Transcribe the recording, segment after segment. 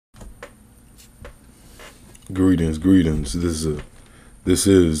Greetings, greetings. This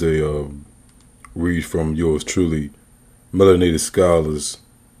is a read from yours truly, Melanated Scholars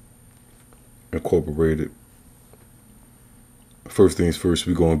Incorporated. First things first,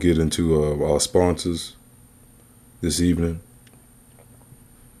 we're gonna get into our sponsors this evening.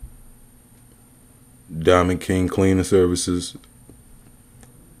 Diamond King Cleaning Services,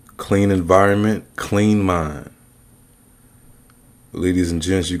 clean environment, clean mind. Ladies and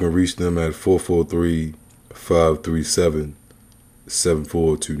gents, you can reach them at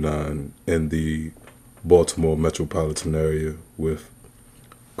 443-537-7429 in the Baltimore metropolitan area with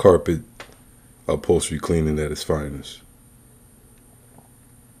carpet upholstery cleaning at its finest.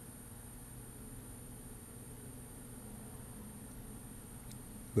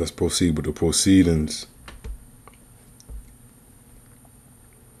 Let's proceed with the proceedings.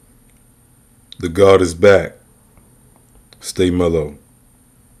 The God is back. Stay mellow.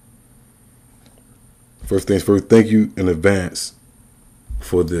 First things first, thank you in advance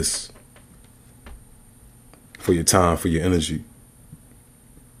for this, for your time, for your energy.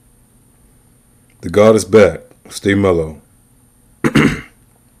 The God is back. Stay mellow.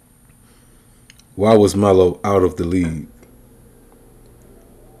 Why was Melo out of the league?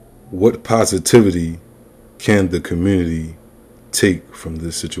 What positivity can the community take from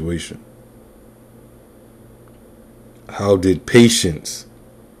this situation? How did patience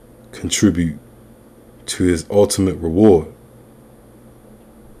contribute to his ultimate reward?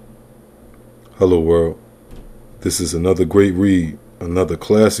 Hello world. This is another great read, another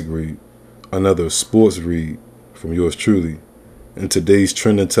classic read, another sports read from yours truly. And today's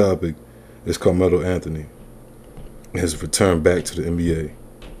trending topic is Carmelo Anthony and his return back to the NBA.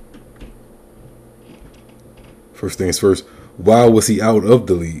 First things first, why was he out of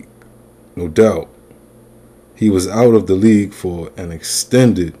the league? No doubt. He was out of the league for an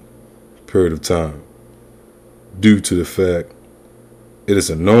extended period of time due to the fact, it is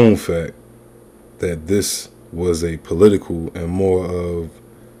a known fact, that this was a political and more of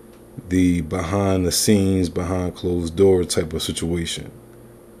the behind the scenes, behind closed door type of situation.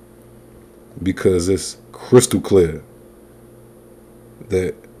 Because it's crystal clear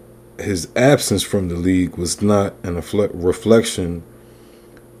that his absence from the league was not an reflection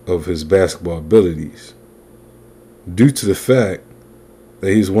of his basketball abilities, due to the fact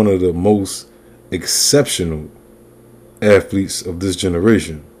that he's one of the most exceptional athletes of this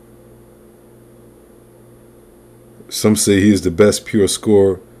generation. Some say he is the best pure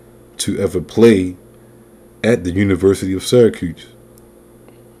scorer to ever play at the University of Syracuse,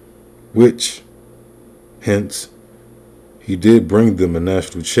 which, hence, he did bring them a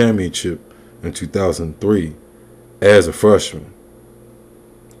national championship in 2003 as a freshman.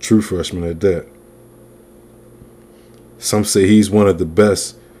 True freshman at that. Some say he's one of the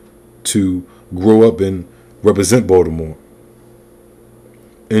best to grow up and represent Baltimore.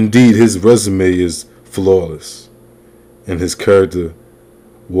 Indeed, his resume is flawless, and his character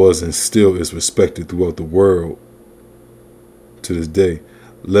was and still is respected throughout the world to this day.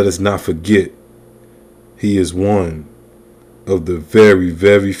 Let us not forget, he is one of the very,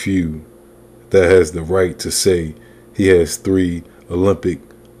 very few that has the right to say he has 3 Olympic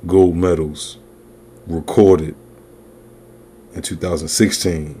gold medals recorded in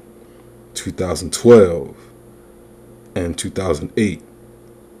 2016, 2012, and 2008.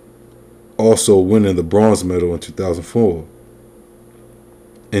 Also winning the bronze medal in 2004.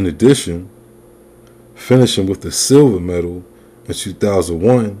 In addition, finishing with the silver medal in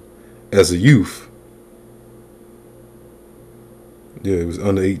 2001 as a youth. Yeah, he was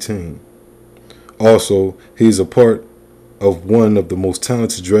under 18. Also, he's a part of one of the most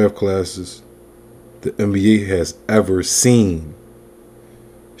talented draft classes the NBA has ever seen,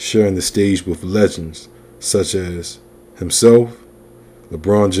 sharing the stage with legends such as himself,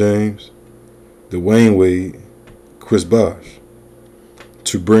 LeBron James, Dwayne Wade, Chris Bosh,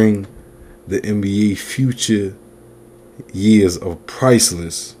 to bring the NBA future years of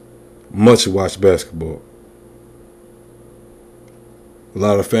priceless, much-watched basketball. A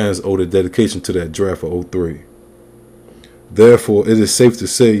lot of fans owe their dedication to that draft for 03. Therefore, it is safe to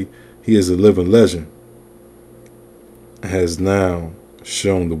say he is a living legend and has now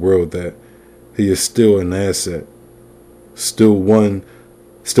shown the world that he is still an asset, still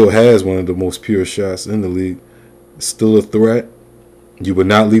has one of the most pure shots in the league, still a threat. You would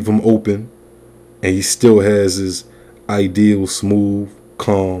not leave him open, and he still has his ideal, smooth,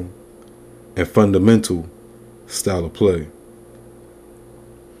 calm, and fundamental style of play.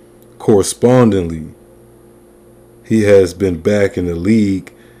 Correspondingly, he has been back in the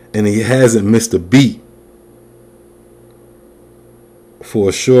league, and he hasn't missed a beat. For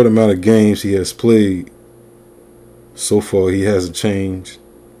a short amount of games he has played, So far, he hasn't changed.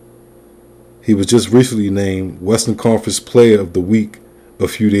 He was just recently named Western Conference Player of the Week a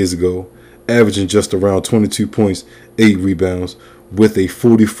few days ago, averaging just around 22 points, 8 rebounds, with a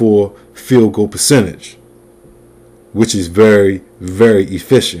 44 field goal percentage, which is very, very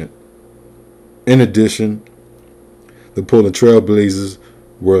efficient. In addition, the Portland Trail Blazers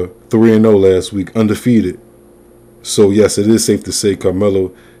were 3-0 last week, undefeated. So yes, it is safe to say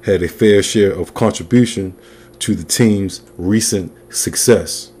Carmelo had a fair share of contribution to the team's recent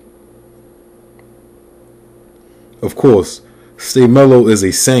success. Of course, Stay Mellow is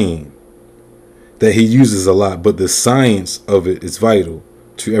a saying that he uses a lot, but the science of it is vital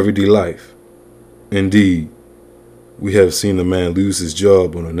to everyday life. Indeed, we have seen a man lose his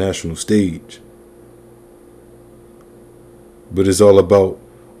job on a national stage. But it's all about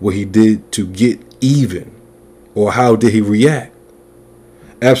what he did to get even, or how did he react.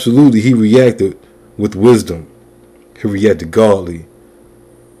 Absolutely, he reacted with wisdom. He reacted godly.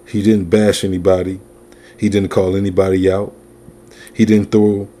 He didn't bash anybody. He didn't call anybody out. He didn't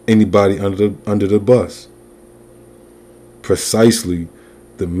throw anybody under the bus. Precisely,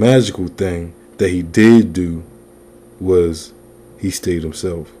 the magical thing that he did do was he stayed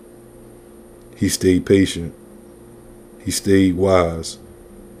himself. He stayed patient. He stayed wise.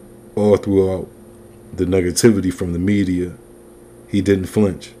 All throughout the negativity from the media, he didn't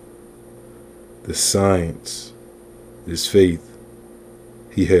flinch. The science is faith.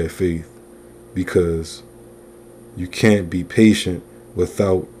 He had faith, because you can't be patient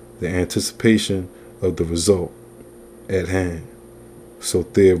without the anticipation of the result at hand. So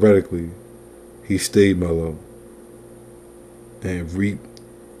theoretically, he stayed mellow and reaped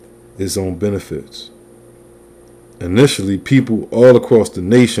his own benefits. Initially, people all across the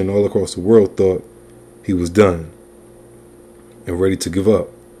nation, all across the world, thought he was done and ready to give up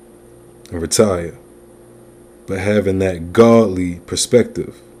and retire. But having that godly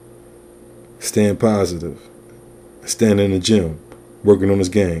perspective, staying positive, standing in the gym, working on his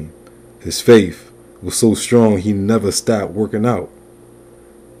game, his faith was so strong he never stopped working out.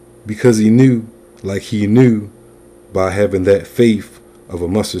 Because he knew, like he knew, by having that faith of a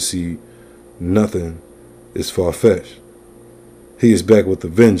mustard seed, nothing is far-fetched. He is back with a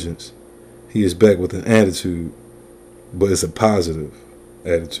vengeance. He is back with an attitude, but it's a positive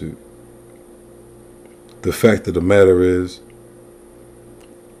attitude. The fact of the matter is,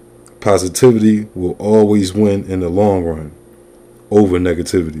 positivity will always win in the long run over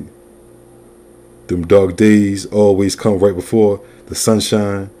negativity. Them dark days always come right before the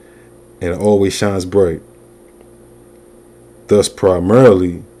sunshine, and it always shines bright. Thus,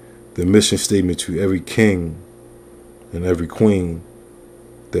 primarily, the mission statement to every king and every queen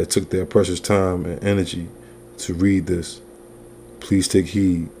that took their precious time and energy to read this, please take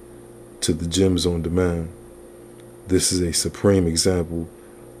heed to the gems on demand. This is a supreme example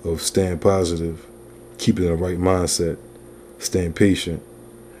of staying positive, keeping the right mindset, staying patient,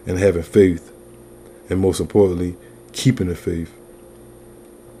 and having faith, and most importantly, keeping the faith.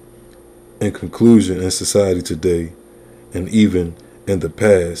 In conclusion, in society today, and even in the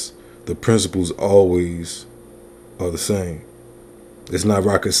past, the principles always are the same. It's not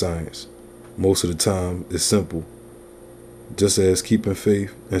rocket science. Most of the time, it's simple. Just as keeping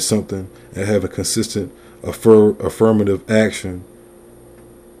faith in something and having consistent affirmative action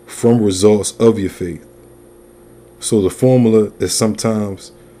from results of your faith. So the formula is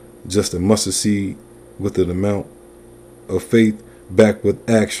sometimes just a mustard seed with an amount of faith backed with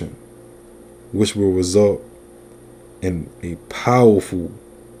action, which will result in a powerful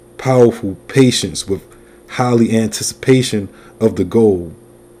patience with highly anticipation of the goal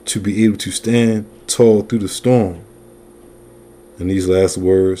to be able to stand tall through the storm. In these last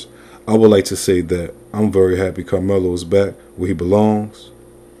words, I would like to say that I'm very happy Carmelo is back where he belongs.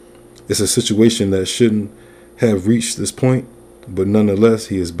 It's a situation that shouldn't have reached this point, but nonetheless,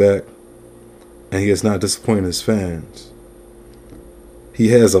 he is back, and he has not disappointed his fans. He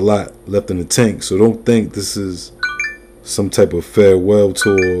has a lot left in the tank, so don't think this is some type of farewell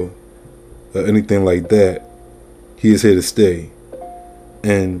tour or anything like that. He is here to stay,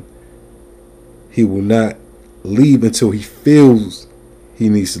 and he will not leave until he feels he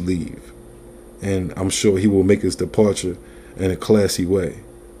needs to leave. And I'm sure he will make his departure in a classy way.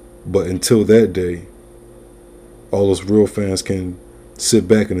 But until that day, all those real fans can sit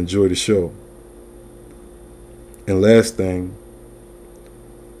back and enjoy the show. And last thing,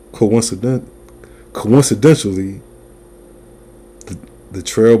 coincidentally, the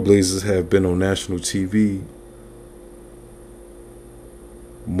Trailblazers have been on national TV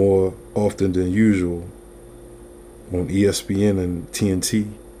more often than usual on ESPN and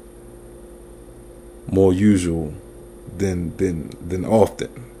TNT. More usual than often.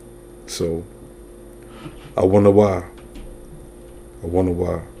 So I wonder why. I wonder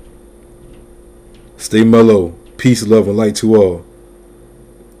why. Stay mellow. Peace, love, and light to all.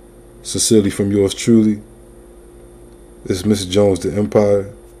 Sincerely from yours truly. This is Mr. Jones, the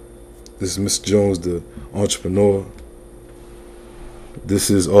Empire. This is Mr. Jones, the Entrepreneur. This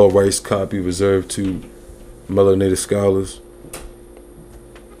is all rights copy reserved to melanated scholars.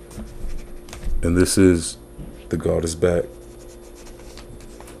 And this is The God is Back.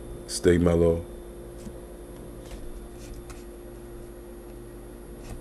 Stay mellow.